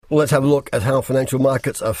Well, let's have a look at how financial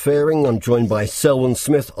markets are faring. I'm joined by Selwyn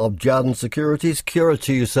Smith of Jarden Securities. Kia ora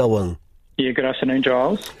to you, Selwyn. Yeah, good afternoon,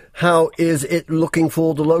 Giles. How is it looking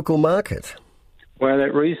for the local market? Well,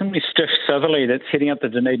 that reasonably stiff southerly that's heading up the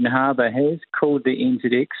Dunedin Harbour has cooled the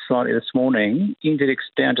NZX slightly this morning. NZX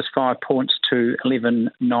down just 5 points to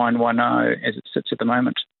 11,910 as it sits at the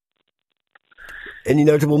moment. Any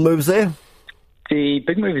notable moves there? The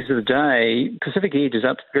big movies of the day, Pacific Edge is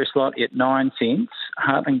up very slightly at 9 cents,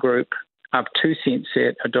 Heartland Group up 2 cents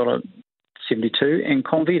at $1.72, and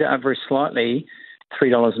Comvita up very slightly,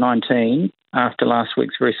 $3.19, after last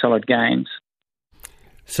week's very solid gains.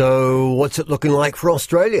 So what's it looking like for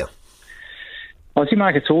Australia? Aussie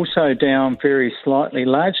market's also down very slightly,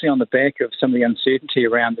 largely on the back of some of the uncertainty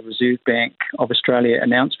around the Reserve Bank of Australia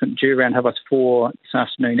announcement due around 4:30 this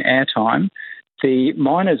afternoon our time. The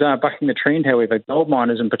miners are bucking the trend, however, gold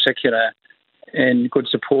miners in particular, in good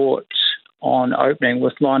support on opening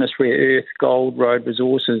with Lynas Rare Earth, Gold Road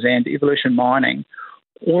Resources and Evolution Mining,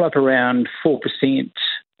 all up around 4%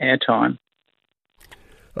 our time.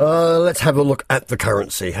 Let's have a look at the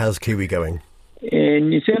currency. How's Kiwi going? In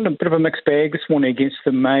New Zealand, a bit of a mixed bag this morning against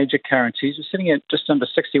the major currencies. We're sitting at just under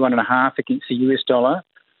 61.5 against the US dollar,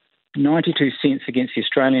 92 cents against the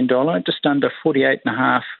Australian dollar, just under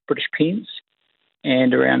 48.5 British pence,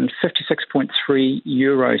 and around 56.3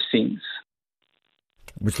 euro cents.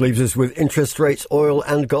 Which leaves us with interest rates, oil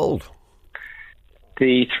and gold.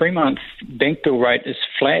 The 3-month bank bill rate is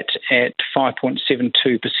flat at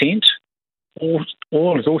 5.72%.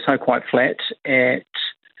 Oil is also quite flat at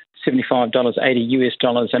 $75.80 US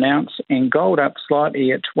dollars an ounce, and gold up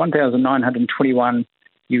slightly at $1,921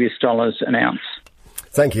 US dollars an ounce.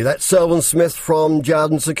 Thank you. That's Selwyn Smith from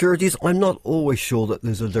Jarden Securities. I'm not always sure that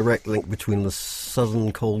there's a direct link between the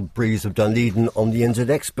southern cold breeze of Dunedin on the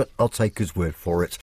NZX, but I'll take his word for it.